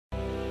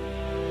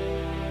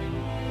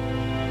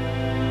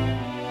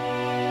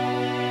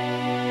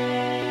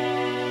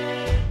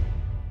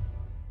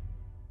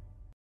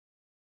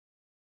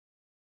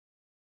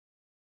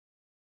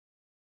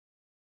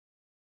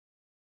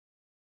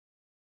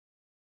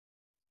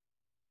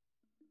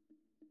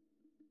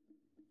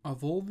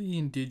Of all the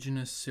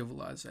indigenous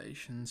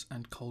civilizations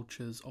and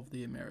cultures of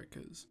the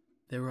Americas,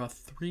 there are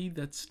three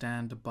that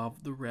stand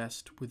above the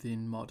rest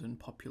within modern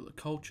popular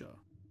culture: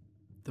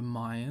 the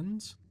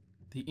Mayans,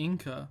 the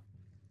Inca,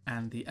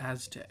 and the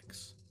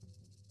Aztecs.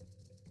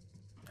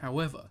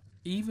 However,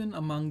 even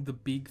among the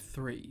big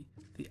three,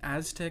 the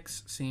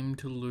Aztecs seem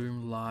to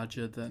loom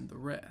larger than the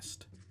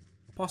rest,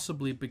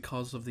 possibly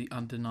because of the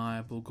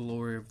undeniable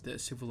glory of their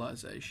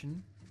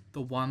civilization,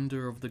 the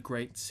wonder of the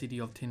great city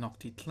of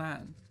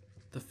Tenochtitlan,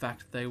 the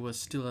fact they were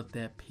still at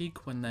their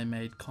peak when they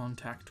made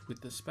contact with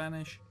the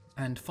Spanish,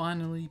 and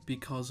finally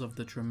because of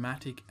the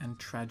dramatic and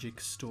tragic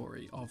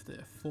story of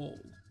their fall.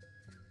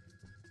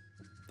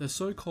 The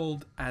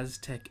so-called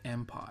Aztec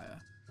Empire,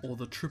 or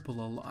the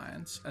Triple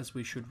Alliance as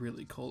we should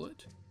really call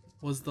it,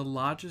 was the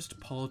largest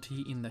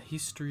polity in the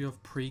history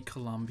of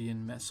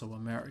pre-Columbian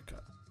Mesoamerica.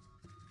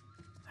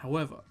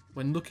 However,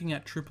 when looking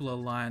at Triple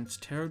Alliance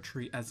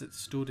territory as it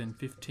stood in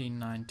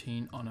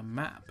 1519 on a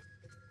map,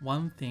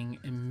 one thing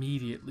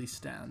immediately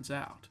stands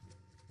out.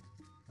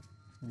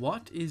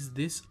 What is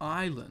this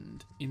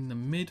island in the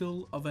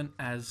middle of an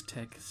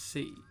Aztec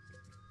sea?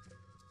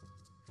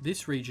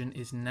 This region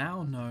is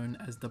now known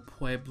as the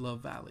Puebla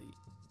Valley,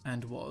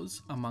 and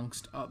was,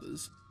 amongst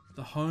others,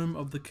 the home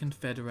of the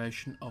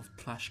Confederation of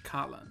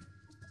Tlaxcalan,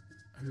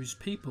 whose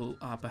people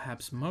are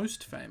perhaps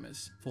most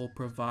famous for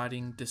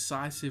providing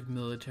decisive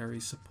military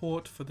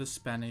support for the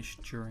Spanish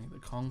during the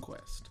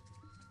conquest.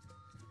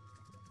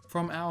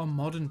 From our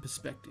modern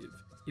perspective,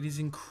 it is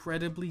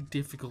incredibly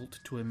difficult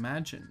to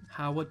imagine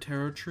how a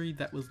territory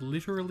that was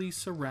literally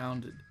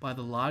surrounded by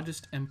the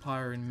largest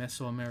empire in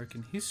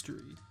Mesoamerican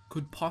history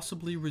could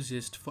possibly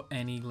resist for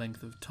any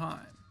length of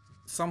time.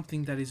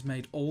 Something that is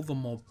made all the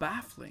more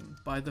baffling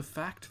by the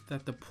fact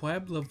that the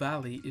Puebla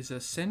Valley is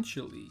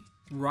essentially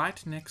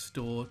right next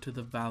door to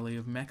the Valley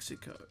of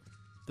Mexico,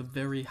 the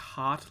very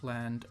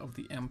heartland of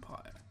the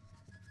empire.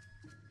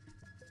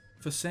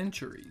 For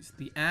centuries,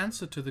 the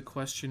answer to the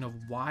question of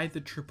why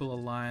the Triple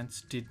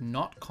Alliance did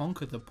not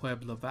conquer the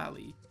Puebla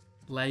Valley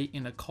lay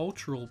in a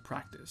cultural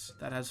practice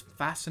that has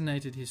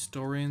fascinated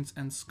historians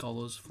and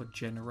scholars for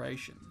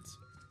generations.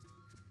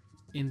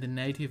 In the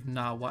native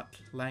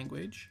Nahuatl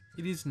language,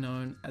 it is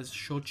known as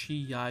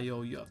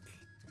Xochiyayoyotl,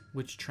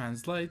 which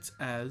translates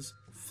as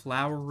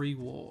Flowery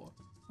War,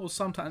 or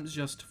sometimes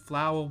just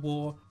Flower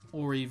War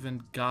or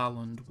even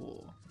Garland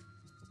War.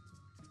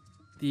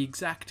 The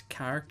exact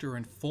character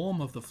and form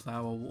of the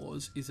Flower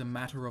Wars is a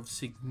matter of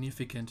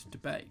significant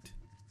debate.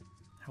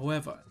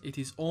 However, it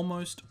is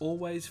almost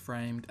always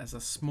framed as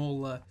a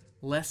smaller,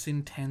 less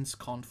intense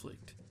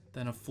conflict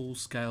than a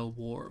full-scale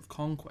war of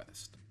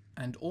conquest,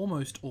 and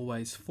almost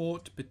always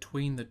fought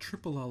between the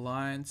Triple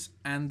Alliance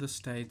and the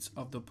states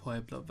of the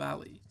Puebla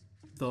Valley,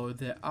 though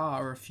there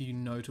are a few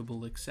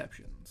notable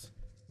exceptions.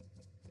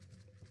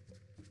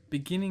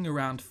 Beginning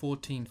around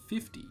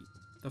 1450,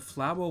 the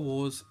Flower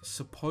Wars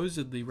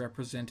supposedly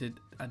represented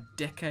a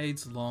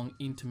decades-long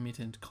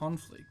intermittent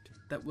conflict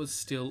that was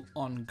still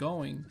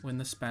ongoing when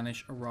the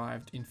Spanish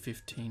arrived in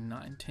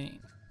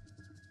 1519.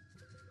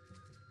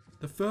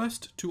 The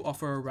first to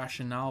offer a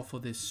rationale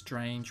for this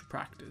strange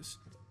practice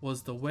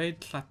was the Huey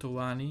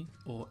Tlatoani,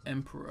 or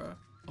Emperor,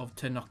 of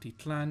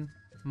Tenochtitlan,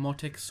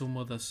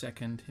 Moctezuma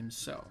II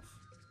himself.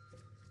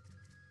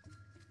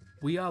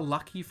 We are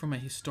lucky from a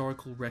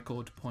historical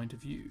record point of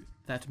view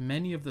that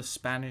many of the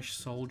Spanish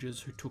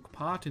soldiers who took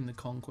part in the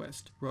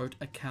conquest wrote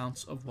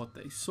accounts of what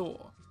they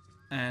saw,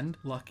 and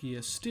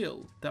luckier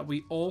still that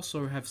we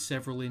also have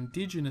several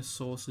indigenous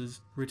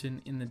sources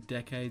written in the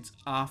decades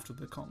after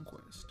the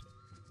conquest.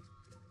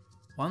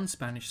 One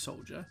Spanish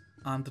soldier,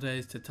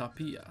 Andres de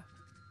Tapia,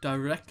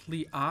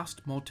 directly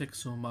asked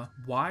Moctezuma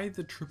why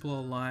the Triple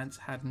Alliance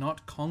had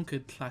not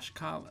conquered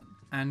Tlaxcalan,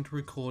 and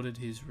recorded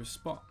his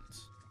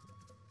response.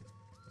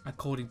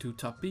 According to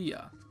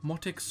Tapia,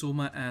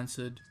 Moctezuma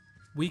answered,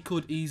 "We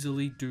could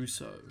easily do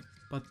so,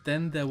 but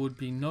then there would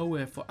be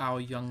nowhere for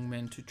our young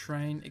men to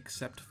train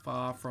except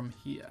far from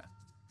here,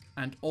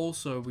 and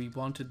also we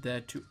wanted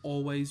there to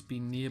always be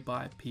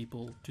nearby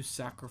people to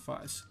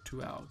sacrifice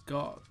to our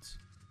gods."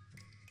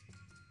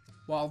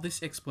 While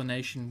this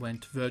explanation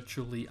went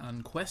virtually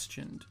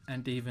unquestioned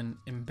and even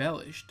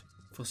embellished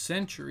for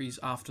centuries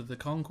after the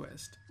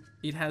conquest,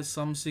 it has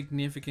some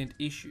significant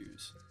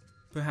issues.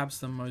 Perhaps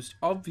the most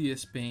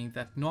obvious being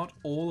that not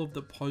all of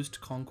the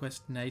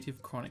post-conquest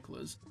native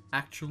chroniclers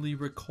actually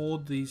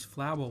record these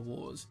Flower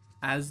Wars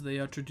as they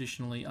are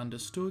traditionally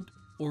understood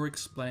or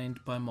explained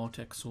by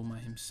Moctezuma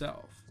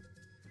himself.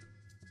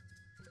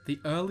 The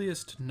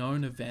earliest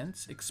known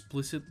events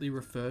explicitly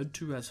referred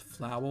to as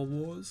Flower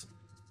Wars,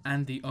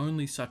 and the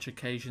only such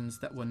occasions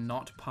that were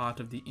not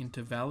part of the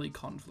Intervalley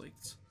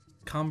conflicts,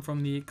 come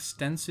from the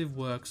extensive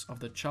works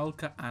of the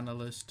Chalca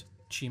annalist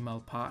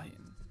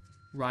Chimalpahin,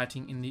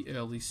 writing in the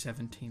early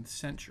 17th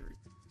century.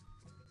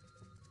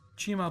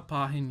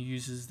 Chimalpahin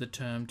uses the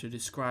term to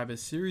describe a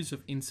series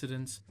of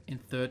incidents in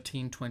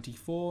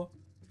 1324,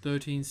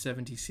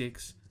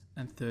 1376,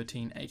 and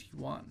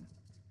 1381.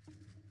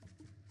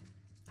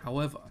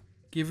 However,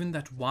 given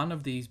that one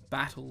of these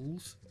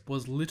battles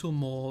was little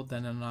more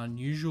than an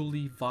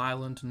unusually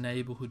violent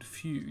neighborhood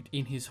feud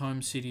in his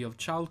home city of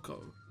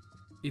Chalco,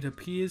 it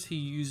appears he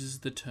uses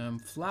the term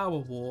Flower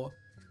War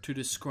to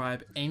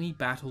describe any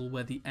battle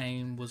where the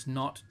aim was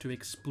not to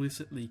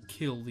explicitly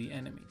kill the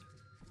enemy.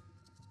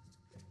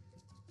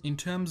 In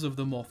terms of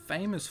the more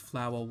famous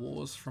Flower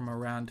Wars from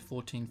around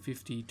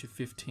 1450 to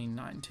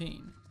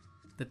 1519,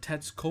 the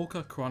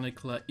Texcoco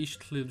chronicler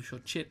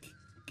Ixtlilxochitl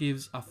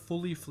gives a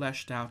fully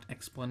fleshed out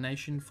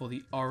explanation for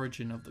the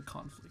origin of the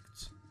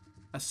conflicts,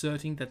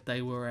 asserting that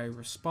they were a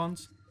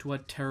response to a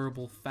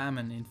terrible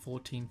famine in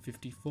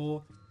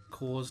 1454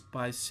 caused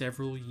by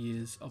several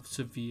years of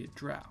severe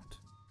drought.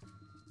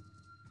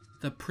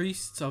 The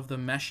priests of the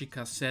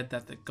Mexica said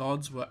that the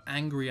gods were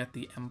angry at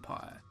the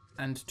empire,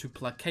 and to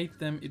placate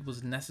them it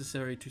was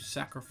necessary to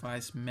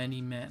sacrifice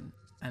many men,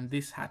 and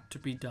this had to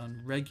be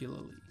done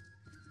regularly.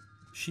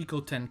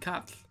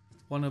 Xicotencatl,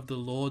 one of the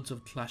lords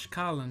of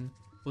Tlaxcalan,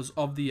 was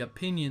of the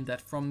opinion that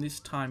from this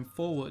time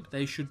forward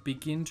they should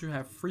begin to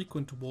have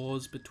frequent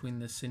wars between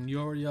the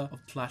Signoria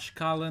of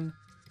Tlaxcalan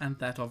and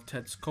that of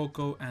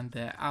Texcoco and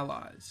their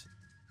allies,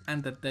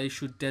 and that they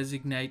should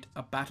designate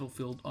a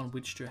battlefield on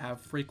which to have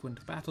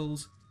frequent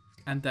battles,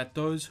 and that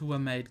those who were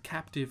made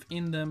captive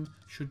in them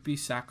should be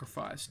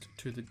sacrificed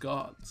to the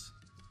gods.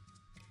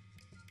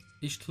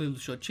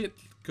 Ixtlilxochitl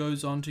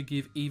goes on to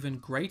give even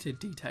greater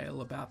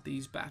detail about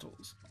these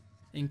battles,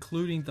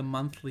 including the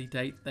monthly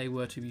date they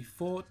were to be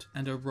fought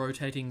and a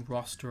rotating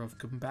roster of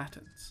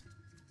combatants.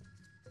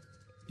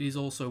 It is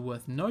also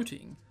worth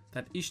noting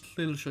that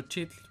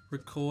Ixtlilxochitl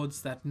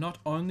records that not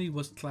only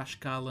was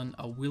Tlaxcalan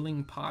a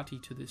willing party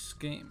to this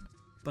scheme,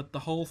 but the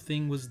whole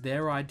thing was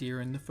their idea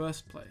in the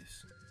first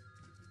place.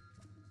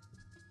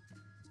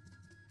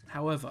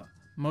 However,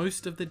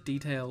 most of the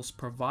details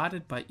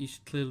provided by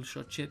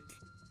Ixtlilxochitl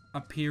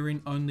appear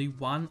in only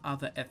one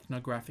other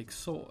ethnographic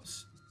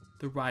source,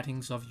 the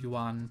writings of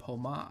Juan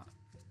Pomar,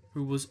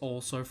 who was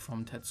also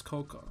from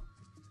Texcoco.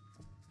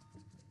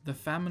 The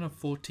famine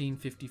of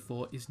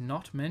 1454 is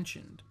not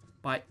mentioned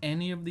by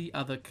any of the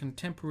other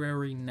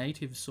contemporary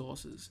native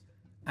sources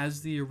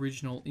as the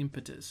original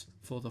impetus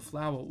for the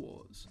Flower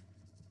Wars.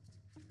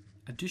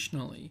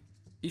 Additionally,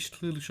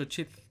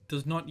 Ixtlilxochitl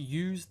does not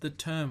use the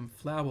term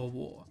Flower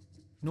War,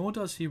 nor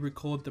does he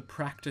record the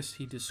practice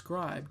he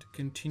described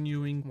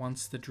continuing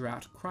once the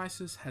drought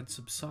crisis had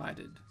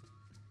subsided.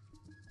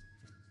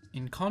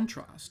 In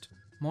contrast,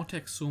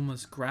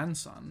 Moctezuma's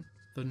grandson,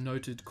 the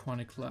noted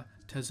chronicler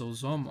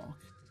Tezozomoc,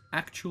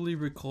 actually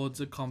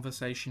records a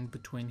conversation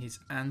between his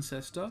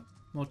ancestor,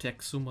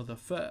 Moctezuma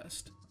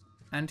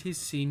I, and his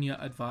senior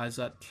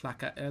advisor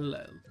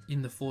Tlacaelel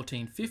in the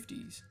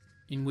 1450s,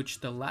 in which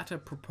the latter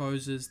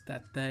proposes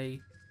that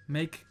they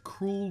make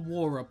cruel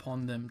war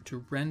upon them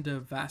to render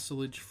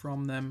vassalage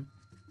from them,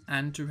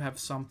 and to have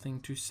something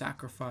to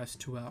sacrifice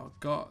to our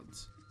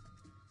gods.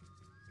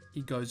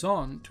 He goes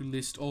on to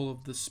list all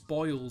of the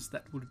spoils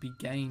that would be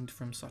gained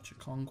from such a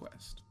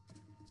conquest.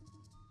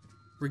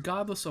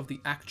 Regardless of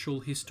the actual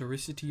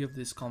historicity of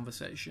this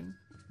conversation,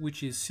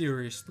 which is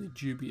seriously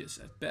dubious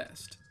at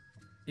best,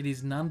 it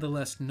is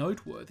nonetheless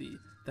noteworthy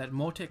that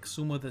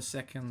Moctezuma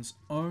II's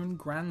own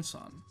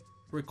grandson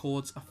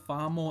records a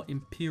far more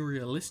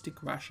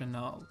imperialistic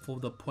rationale for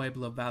the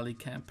Puebla Valley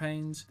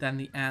campaigns than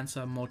the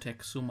answer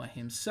Moctezuma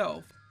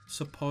himself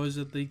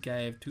supposedly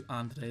gave to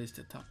Andres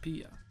de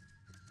Tapia.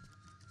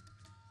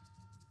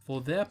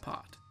 For their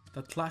part,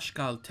 the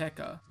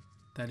Tlaxcalteca,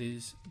 that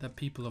is, the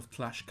people of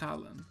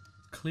Tlaxcalan,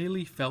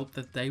 clearly felt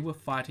that they were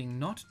fighting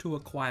not to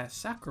acquire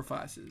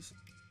sacrifices,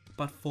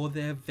 but for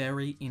their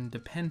very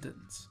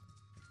independence.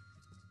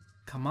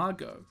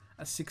 Camargo,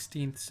 a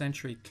 16th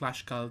century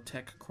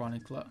Tlaxcaltec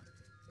chronicler,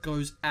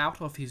 goes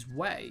out of his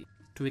way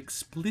to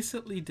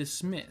explicitly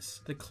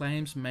dismiss the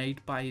claims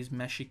made by his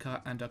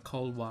Mexica and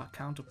Acolwa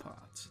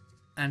counterparts,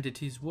 and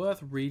it is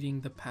worth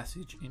reading the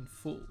passage in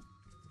full.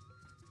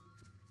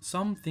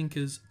 Some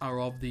thinkers are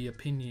of the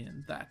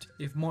opinion that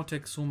if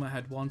Moctezuma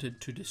had wanted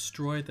to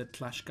destroy the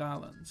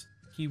Tlaxcalans,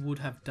 he would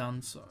have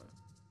done so,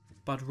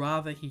 but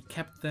rather he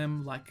kept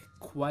them like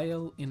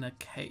quail in a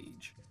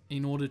cage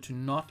in order to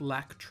not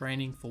lack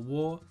training for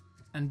war,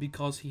 and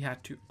because he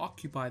had to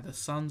occupy the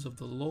sons of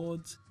the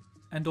lords,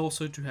 and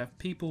also to have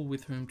people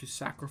with whom to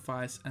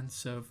sacrifice and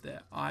serve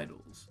their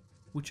idols,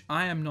 which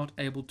I am not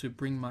able to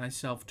bring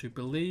myself to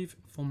believe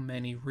for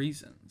many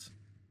reasons,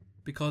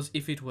 because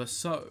if it were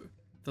so,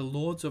 the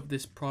lords of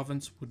this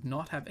province would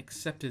not have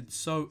accepted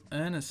so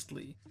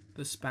earnestly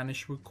the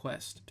Spanish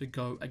request to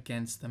go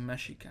against the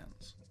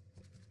Mexicans.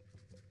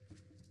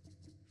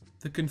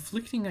 The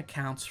conflicting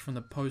accounts from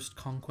the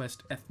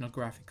post-conquest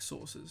ethnographic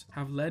sources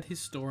have led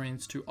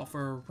historians to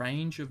offer a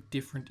range of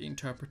different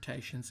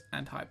interpretations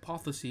and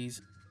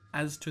hypotheses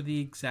as to the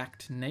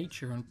exact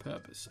nature and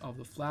purpose of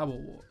the Flower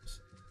Wars.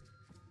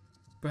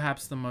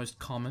 Perhaps the most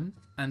common,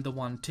 and the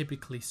one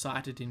typically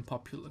cited in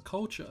popular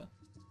culture,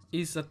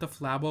 is that the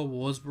Flower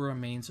Wars were a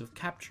means of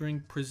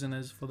capturing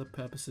prisoners for the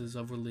purposes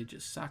of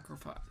religious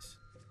sacrifice.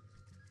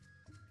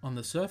 On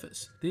the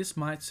surface, this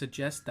might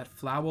suggest that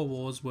flower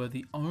wars were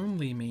the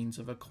only means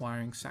of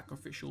acquiring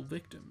sacrificial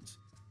victims,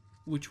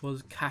 which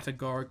was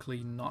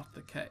categorically not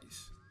the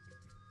case.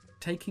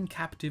 Taking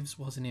captives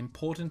was an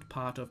important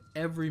part of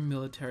every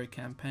military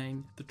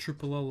campaign the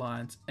Triple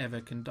Alliance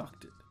ever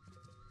conducted.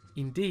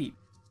 Indeed,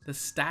 the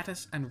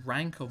status and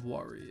rank of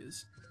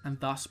warriors, and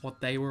thus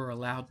what they were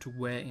allowed to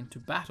wear into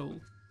battle,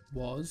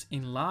 was,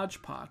 in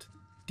large part,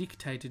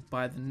 dictated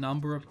by the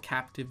number of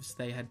captives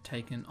they had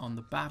taken on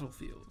the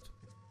battlefield.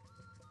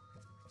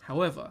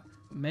 However,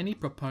 many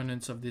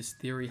proponents of this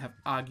theory have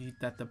argued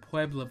that the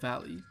Puebla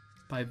Valley,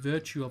 by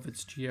virtue of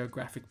its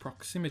geographic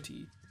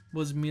proximity,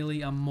 was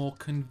merely a more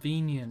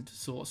convenient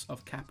source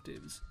of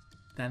captives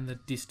than the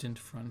distant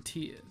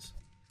frontiers,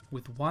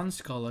 with one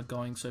scholar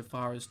going so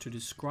far as to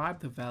describe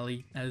the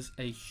valley as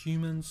a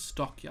human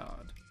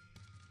stockyard.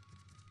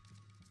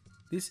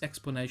 This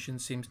explanation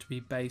seems to be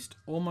based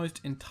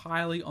almost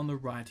entirely on the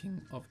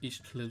writing of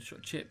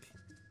Ixtlilxochitl.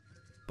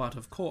 But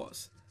of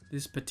course,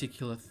 this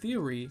particular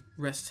theory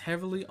rests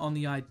heavily on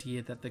the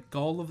idea that the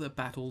goal of the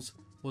battles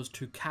was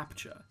to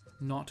capture,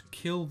 not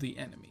kill the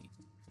enemy,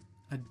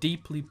 a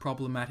deeply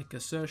problematic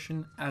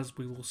assertion as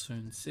we will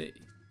soon see,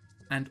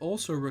 and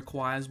also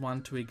requires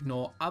one to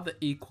ignore other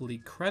equally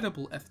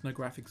credible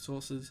ethnographic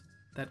sources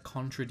that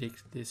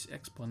contradict this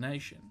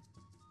explanation,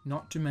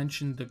 not to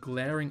mention the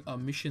glaring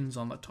omissions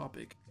on the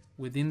topic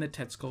within the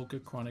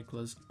Texcoco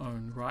chronicler's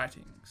own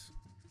writings.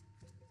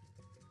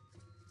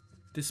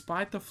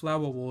 Despite the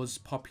Flower Wars'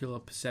 popular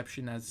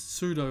perception as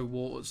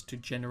pseudo-wars to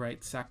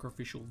generate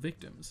sacrificial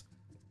victims,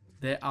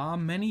 there are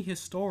many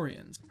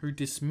historians who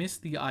dismiss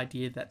the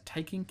idea that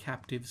taking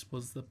captives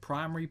was the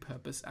primary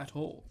purpose at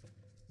all.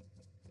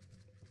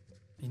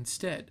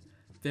 Instead,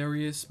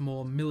 various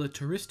more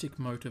militaristic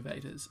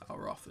motivators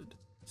are offered,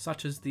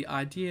 such as the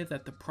idea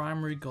that the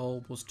primary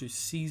goal was to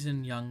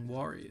season young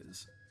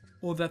warriors,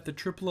 or that the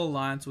Triple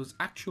Alliance was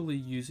actually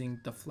using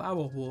the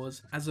Flower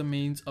Wars as a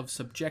means of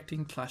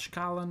subjecting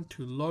Tlaxcalan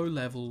to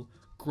low-level,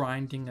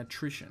 grinding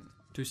attrition,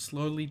 to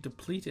slowly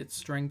deplete its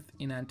strength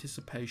in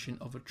anticipation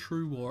of a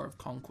true war of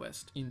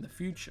conquest in the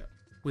future,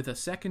 with a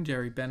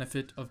secondary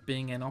benefit of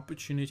being an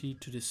opportunity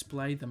to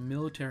display the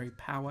military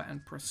power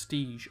and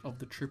prestige of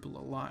the Triple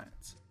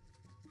Alliance.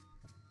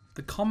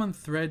 The common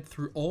thread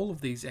through all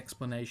of these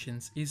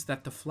explanations is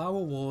that the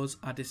Flower Wars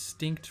are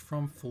distinct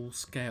from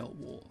full-scale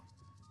war,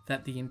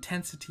 that the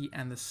intensity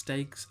and the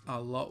stakes are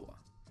lower.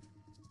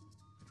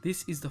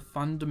 This is the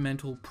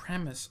fundamental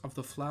premise of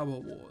the Flower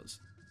Wars,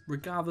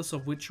 regardless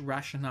of which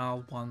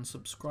rationale one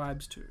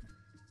subscribes to.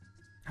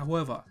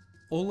 However,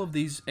 all of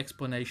these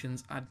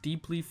explanations are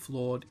deeply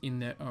flawed in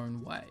their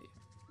own way.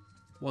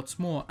 What's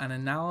more, an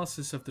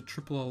analysis of the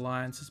Triple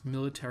Alliance's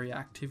military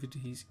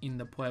activities in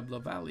the Puebla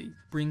Valley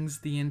brings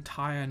the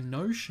entire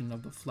notion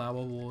of the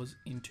Flower Wars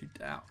into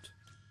doubt.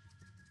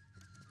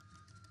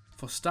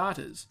 For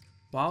starters,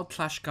 while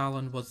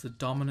Tlaxcalan was the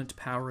dominant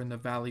power in the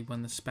valley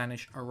when the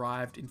Spanish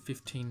arrived in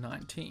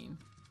 1519,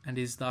 and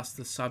is thus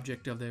the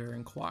subject of their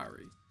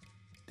inquiry,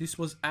 this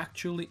was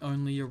actually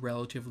only a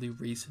relatively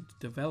recent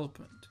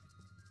development.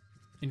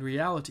 In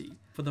reality,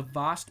 for the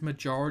vast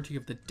majority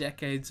of the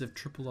decades of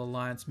Triple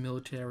Alliance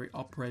military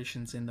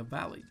operations in the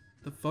valley,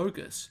 the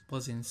focus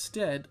was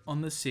instead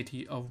on the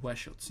city of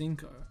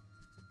Huexotzinco.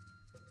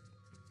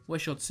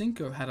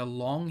 Huexotzinco had a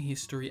long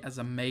history as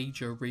a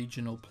major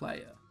regional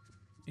player.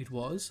 It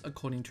was,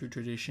 according to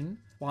tradition,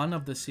 one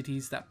of the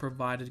cities that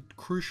provided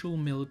crucial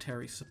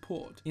military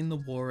support in the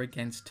war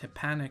against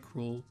Tepanec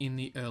rule in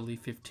the early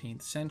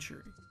 15th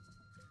century.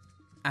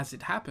 As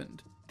it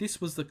happened, this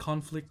was the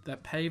conflict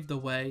that paved the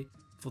way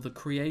for the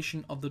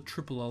creation of the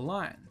Triple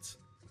Alliance,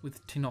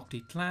 with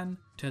Tenochtitlan,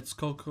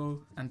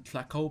 Texcoco, and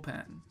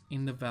Tlacopan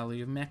in the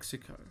Valley of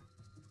Mexico.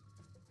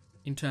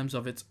 In terms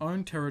of its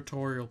own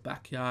territorial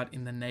backyard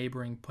in the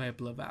neighbouring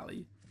Puebla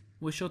Valley,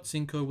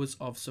 Huexotzinco was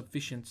of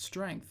sufficient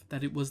strength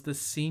that it was the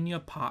senior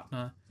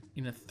partner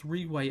in a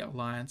three-way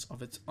alliance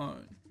of its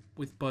own,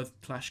 with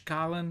both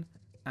Tlaxcalan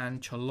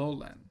and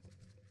Chololan.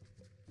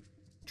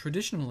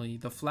 Traditionally,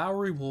 the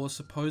Flowery War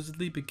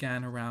supposedly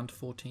began around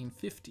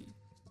 1450.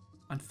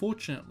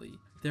 Unfortunately,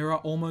 there are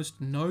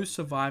almost no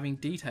surviving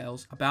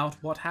details about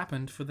what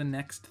happened for the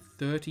next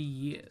 30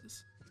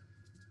 years.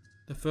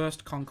 The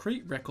first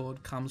concrete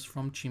record comes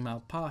from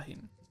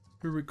Chimalpahin,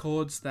 who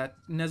records that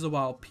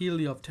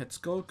Nezahualpili of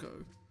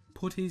Texcoco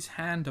put his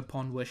hand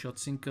upon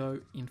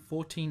Huexotzinco in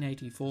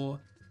 1484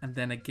 and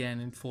then again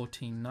in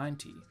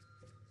 1490.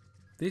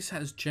 This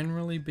has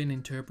generally been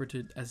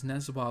interpreted as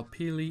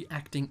Nezahualpili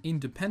acting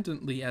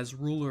independently as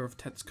ruler of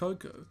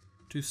Texcoco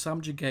to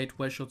subjugate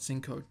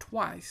Huexotzinco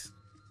twice,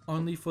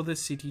 only for the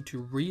city to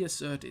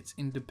reassert its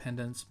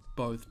independence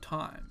both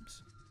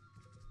times.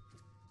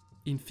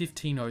 In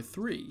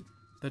 1503,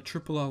 the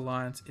Triple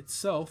Alliance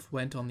itself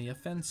went on the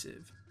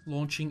offensive,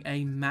 launching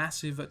a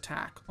massive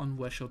attack on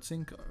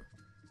Huexotzinco.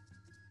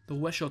 The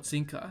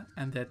Huexotzinca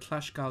and their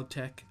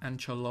Tlaxcaltec and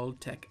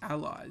Chololtec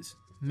allies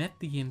met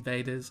the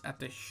invaders at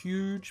the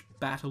huge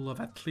Battle of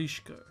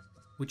Atlixco,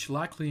 which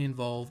likely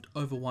involved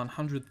over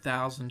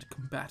 100,000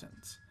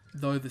 combatants,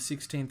 though the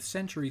 16th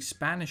century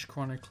Spanish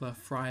chronicler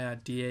Friar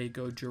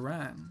Diego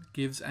Duran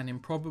gives an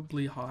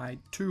improbably high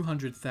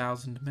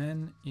 200,000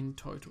 men in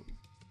total.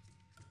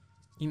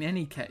 In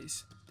any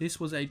case, this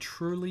was a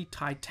truly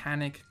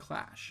titanic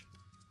clash,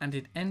 and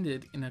it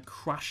ended in a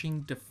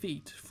crushing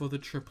defeat for the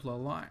Triple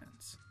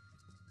Alliance.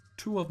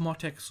 Two of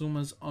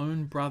Moctezuma's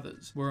own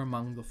brothers were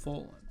among the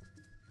fallen.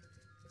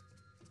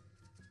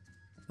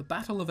 The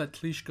Battle of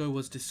Atlixco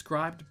was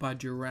described by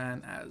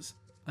Duran as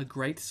a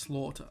great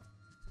slaughter,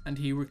 and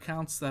he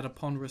recounts that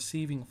upon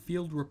receiving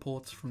field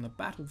reports from the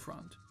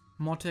battlefront,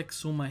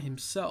 Moctezuma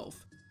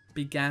himself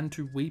began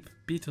to weep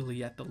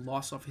bitterly at the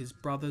loss of his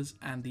brothers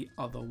and the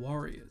other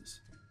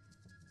warriors.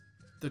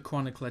 The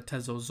chronicler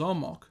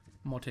Tezozomoc,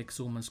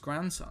 Moctezuma's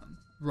grandson,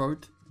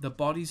 wrote, "The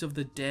bodies of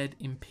the dead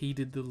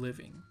impeded the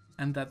living,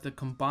 and that the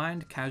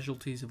combined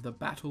casualties of the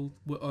battle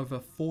were over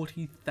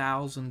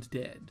 40,000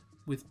 dead,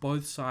 with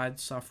both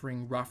sides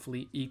suffering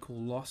roughly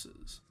equal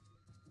losses.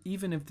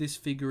 Even if this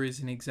figure is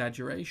an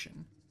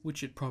exaggeration,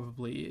 which it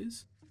probably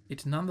is,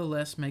 it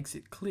nonetheless makes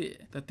it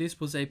clear that this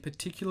was a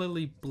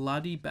particularly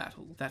bloody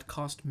battle that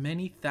cost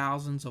many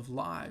thousands of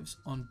lives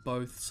on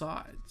both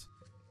sides."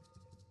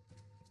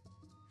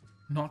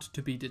 Not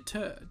to be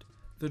deterred,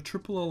 the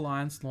Triple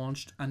Alliance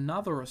launched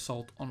another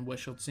assault on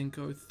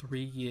Huexotzinco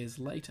 3 years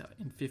later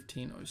in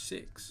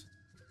 1506.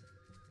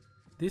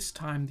 This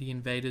time the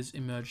invaders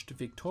emerged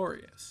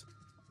victorious,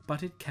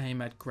 but it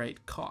came at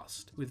great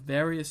cost, with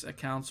various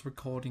accounts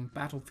recording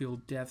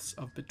battlefield deaths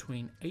of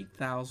between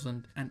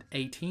 8,000 and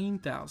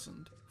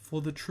 18,000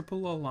 for the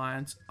Triple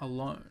Alliance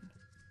alone.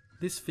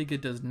 This figure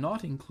does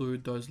not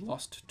include those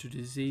lost to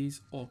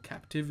disease or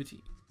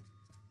captivity.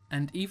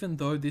 And even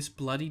though this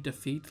bloody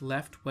defeat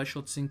left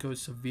Huexotzinco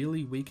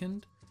severely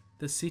weakened,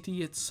 the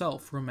city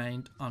itself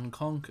remained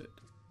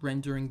unconquered,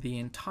 rendering the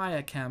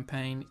entire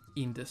campaign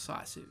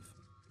indecisive.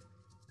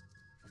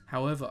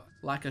 However,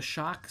 like a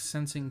shark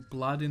sensing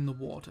blood in the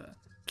water,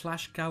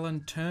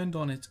 Tlaxcalan turned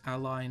on its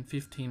ally in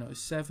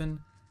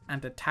 1507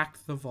 and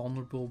attacked the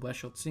vulnerable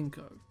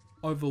Huexotzinco,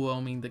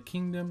 overwhelming the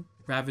kingdom,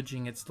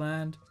 ravaging its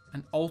land,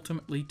 and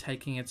ultimately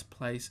taking its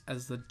place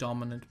as the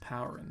dominant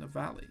power in the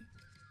valley.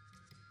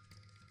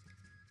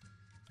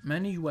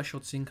 Many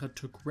Huexotzinca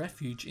took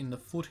refuge in the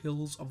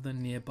foothills of the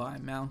nearby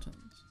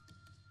mountains.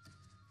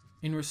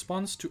 In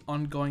response to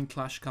ongoing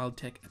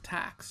Tlaxcaltec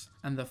attacks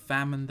and the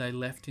famine they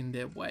left in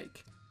their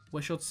wake,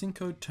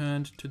 Huexotzinco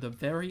turned to the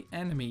very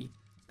enemy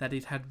that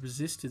it had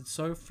resisted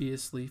so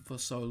fiercely for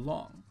so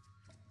long,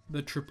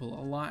 the Triple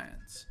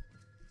Alliance.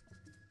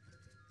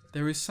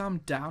 There is some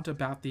doubt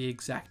about the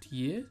exact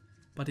year,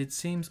 but it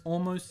seems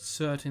almost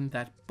certain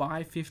that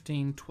by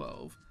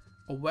 1512,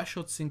 a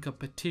Huexotzinca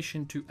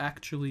petition to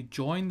actually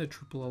join the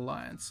Triple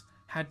Alliance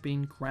had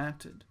been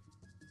granted,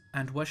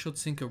 and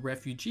Huexotzinca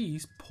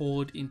refugees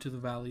poured into the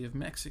Valley of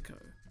Mexico.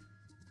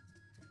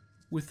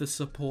 With the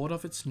support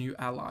of its new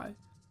ally,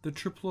 the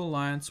Triple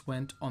Alliance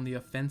went on the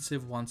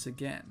offensive once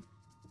again,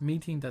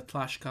 meeting the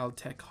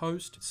Tlaxcaltec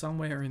host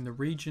somewhere in the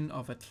region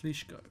of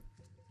Atlixco.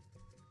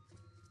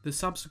 The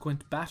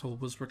subsequent battle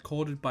was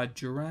recorded by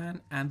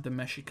Duran and the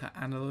Mexica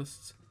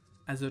annalists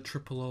as a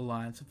Triple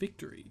Alliance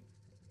victory,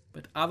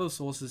 but other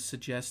sources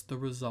suggest the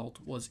result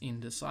was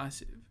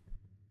indecisive.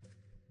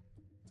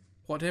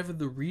 Whatever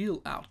the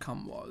real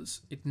outcome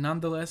was, it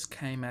nonetheless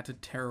came at a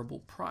terrible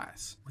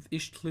price, with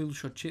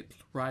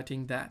Ixtlilxochitl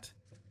writing that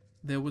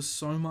there was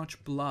so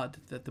much blood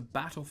that the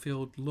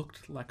battlefield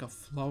looked like a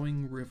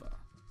flowing river.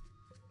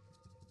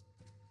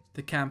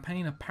 The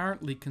campaign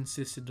apparently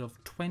consisted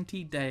of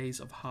 20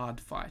 days of hard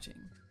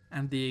fighting,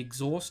 and the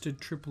exhausted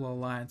Triple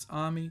Alliance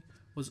army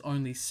was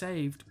only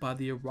saved by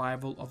the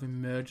arrival of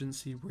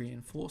emergency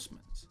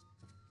reinforcements.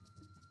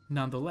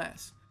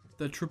 Nonetheless,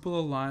 the Triple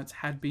Alliance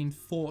had been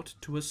fought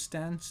to a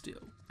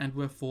standstill and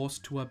were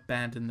forced to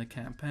abandon the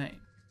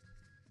campaign.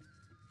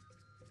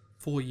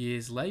 4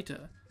 years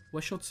later,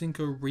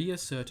 Huexotzinco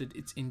reasserted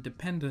its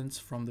independence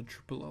from the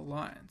Triple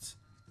Alliance,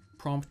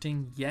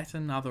 prompting yet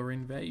another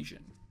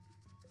invasion.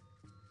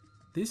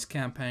 This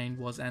campaign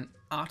was an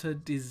utter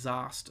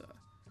disaster,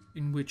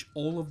 in which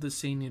all of the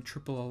senior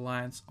Triple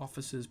Alliance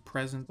officers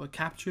present were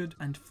captured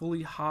and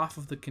fully half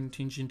of the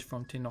contingent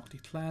from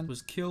Tenochtitlan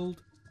was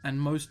killed, and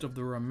most of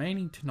the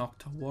remaining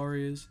Tenochca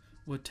warriors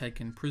were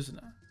taken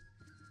prisoner.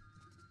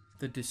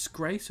 The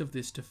disgrace of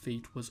this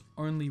defeat was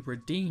only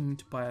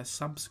redeemed by a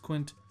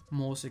subsequent,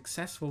 more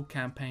successful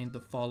campaign the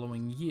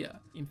following year,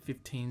 in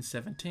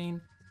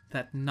 1517,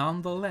 that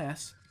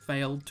nonetheless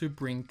failed to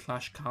bring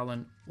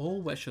Tlaxcalan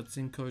or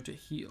Huexotzinco to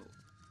heel,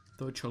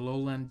 though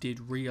Chololan did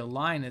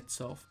realign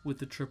itself with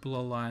the Triple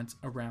Alliance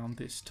around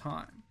this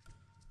time.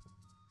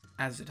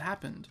 As it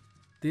happened,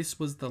 this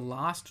was the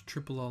last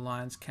Triple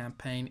Alliance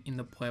campaign in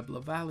the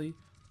Puebla Valley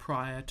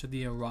prior to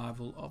the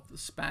arrival of the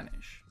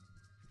Spanish.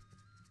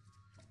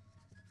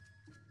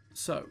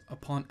 So,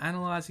 upon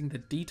analysing the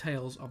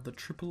details of the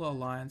Triple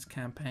Alliance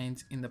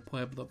campaigns in the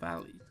Puebla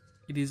Valley,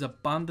 it is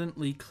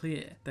abundantly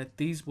clear that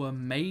these were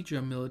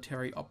major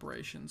military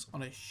operations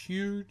on a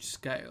huge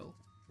scale,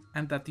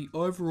 and that the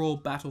overall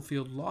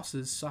battlefield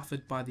losses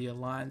suffered by the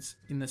Alliance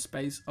in the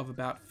space of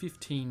about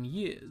 15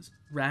 years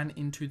ran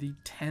into the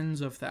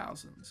tens of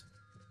thousands,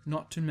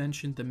 not to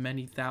mention the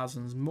many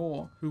thousands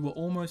more who were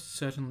almost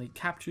certainly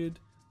captured,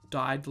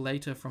 died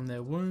later from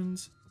their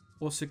wounds,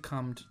 or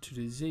succumbed to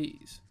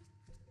disease.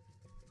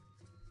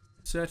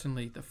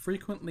 Certainly, the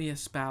frequently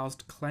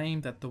espoused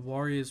claim that the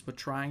warriors were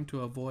trying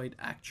to avoid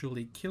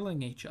actually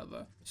killing each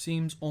other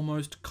seems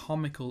almost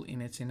comical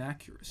in its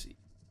inaccuracy.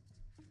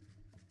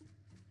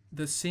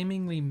 The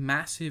seemingly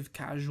massive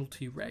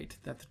casualty rate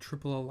that the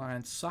Triple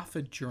Alliance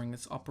suffered during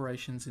its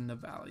operations in the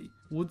valley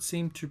would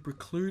seem to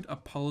preclude a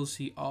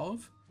policy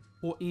of,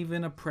 or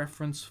even a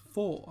preference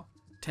for,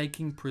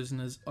 taking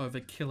prisoners over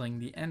killing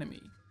the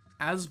enemy,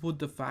 as would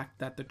the fact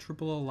that the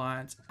Triple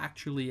Alliance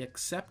actually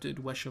accepted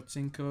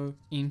Huexotzinco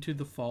into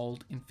the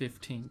fold in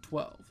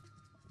 1512,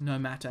 no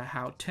matter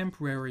how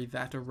temporary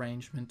that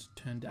arrangement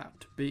turned out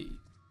to be.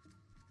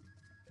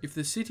 If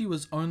the city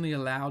was only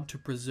allowed to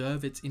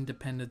preserve its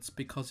independence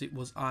because it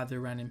was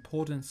either an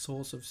important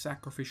source of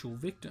sacrificial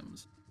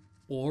victims,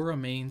 or a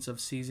means of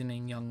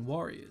seasoning young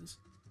warriors,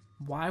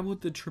 why would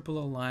the Triple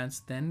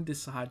Alliance then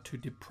decide to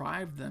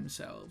deprive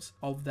themselves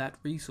of that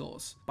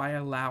resource by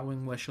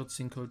allowing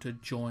Huexotzinco to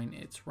join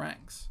its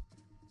ranks?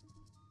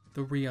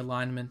 The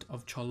realignment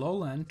of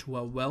Chololan to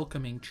a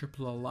welcoming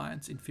Triple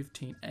Alliance in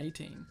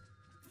 1518,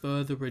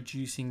 further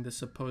reducing the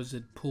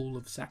supposed pool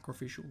of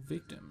sacrificial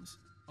victims,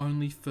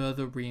 only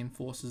further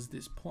reinforces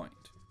this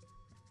point.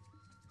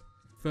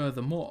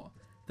 Furthermore,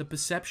 the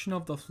perception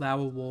of the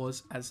Flower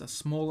Wars as a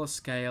smaller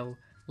scale,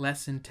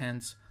 less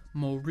intense,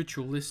 more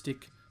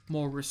ritualistic,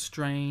 more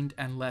restrained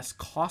and less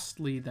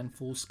costly than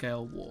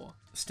full-scale war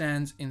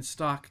stands in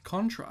stark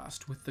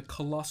contrast with the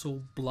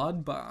colossal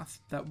bloodbath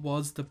that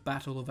was the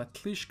Battle of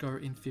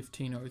Atlishko in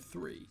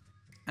 1503,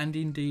 and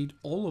indeed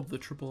all of the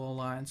Triple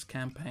Alliance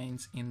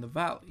campaigns in the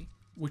valley,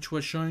 which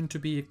were shown to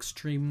be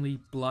extremely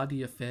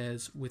bloody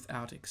affairs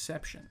without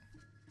exception.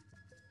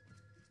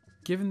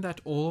 Given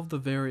that all of the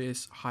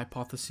various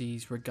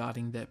hypotheses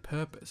regarding their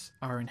purpose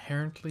are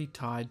inherently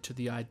tied to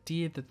the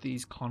idea that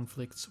these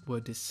conflicts were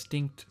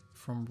distinct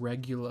from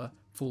regular,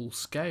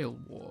 full-scale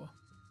war,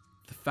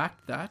 the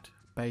fact that,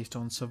 based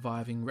on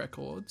surviving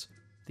records,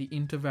 the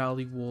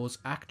Intervalley Wars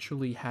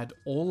actually had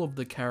all of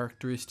the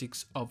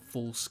characteristics of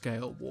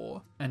full-scale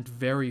war, and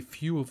very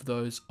few of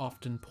those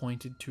often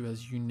pointed to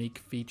as unique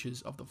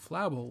features of the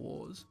Flower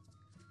Wars,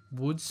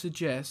 would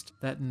suggest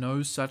that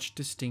no such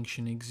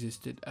distinction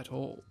existed at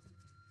all.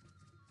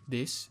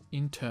 This,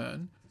 in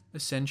turn,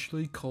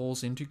 essentially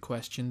calls into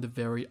question the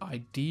very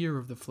idea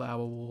of the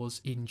Flower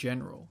Wars in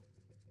general.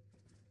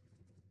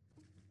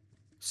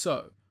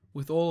 So,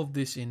 with all of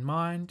this in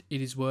mind,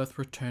 it is worth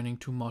returning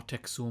to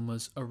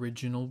Moctezuma's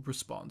original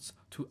response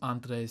to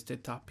Andrés de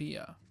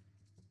Tapia.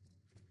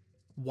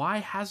 Why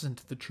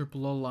hasn't the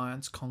Triple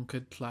Alliance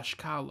conquered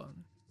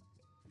Tlaxcalan?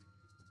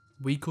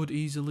 We could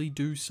easily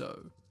do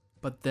so,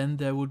 but then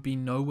there would be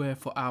nowhere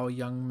for our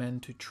young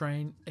men to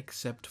train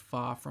except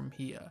far from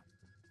here,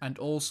 and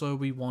also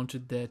we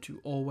wanted there to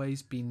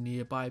always be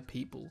nearby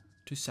people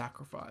to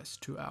sacrifice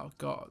to our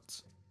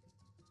gods.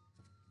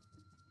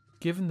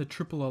 Given the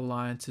Triple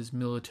Alliance's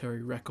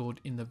military record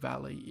in the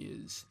valley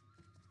is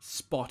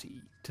spotty,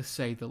 to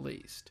say the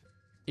least,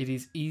 it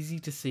is easy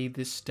to see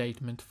this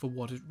statement for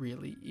what it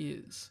really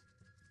is: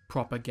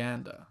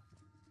 propaganda.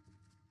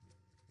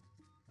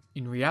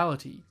 In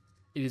reality,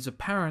 it is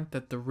apparent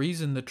that the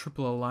reason the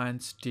Triple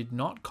Alliance did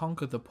not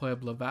conquer the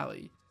Puebla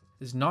Valley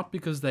is not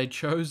because they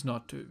chose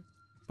not to,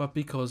 but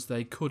because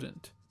they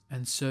couldn't,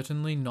 and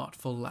certainly not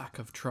for lack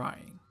of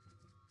trying.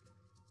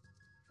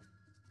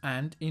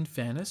 And, in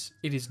fairness,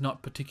 it is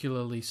not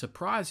particularly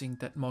surprising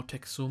that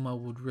Moctezuma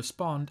would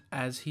respond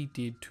as he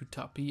did to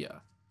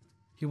Tapia.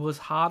 He was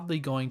hardly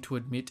going to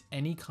admit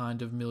any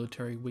kind of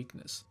military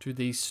weakness to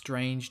these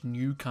strange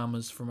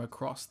newcomers from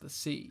across the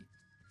sea,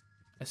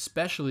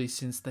 especially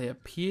since they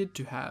appeared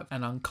to have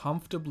an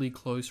uncomfortably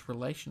close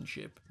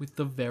relationship with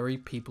the very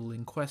people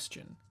in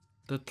question,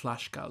 the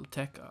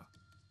Tlaxcalteca.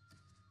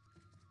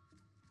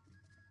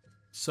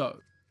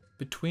 So,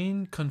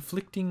 between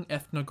conflicting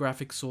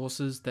ethnographic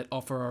sources that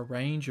offer a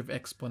range of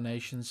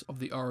explanations of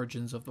the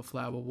origins of the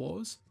Flower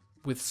Wars,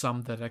 with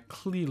some that are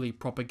clearly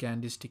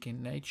propagandistic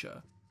in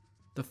nature,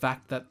 the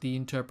fact that the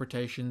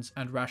interpretations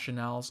and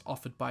rationales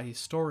offered by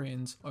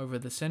historians over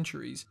the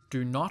centuries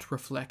do not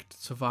reflect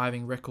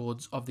surviving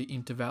records of the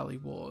Intervalley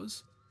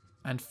Wars,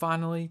 and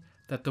finally,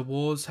 that the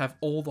wars have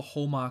all the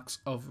hallmarks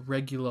of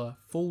regular,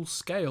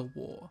 full-scale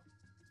war,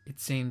 it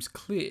seems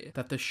clear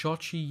that the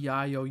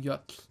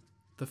Xochiyayoyotl,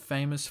 the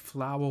famous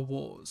Flower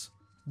Wars,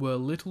 were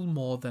little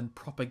more than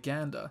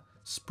propaganda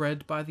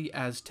spread by the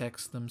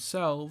Aztecs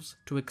themselves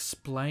to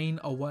explain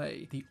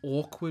away the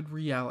awkward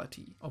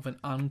reality of an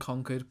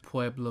unconquered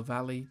Puebla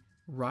Valley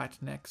right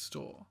next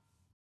door.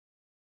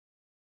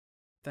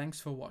 Thanks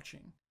for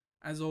watching.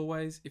 As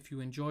always, if you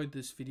enjoyed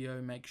this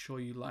video, make sure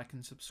you like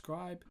and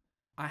subscribe.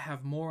 I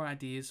have more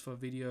ideas for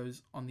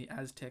videos on the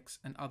Aztecs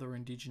and other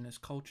indigenous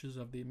cultures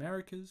of the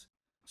Americas,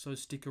 so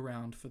stick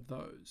around for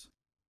those.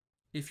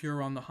 If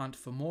you're on the hunt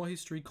for more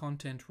history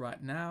content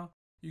right now,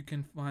 you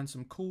can find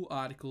some cool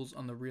articles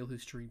on the Real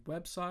History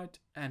website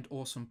and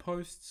awesome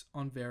posts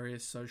on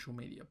various social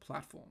media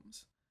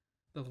platforms.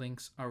 The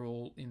links are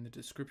all in the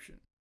description.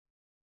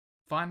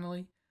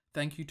 Finally,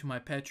 thank you to my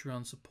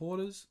Patreon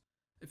supporters.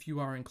 If you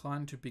are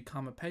inclined to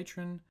become a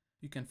patron,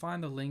 you can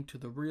find the link to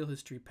the Real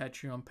History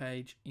Patreon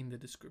page in the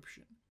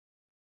description.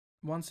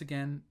 Once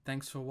again,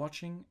 thanks for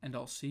watching, and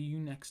I'll see you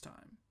next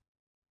time.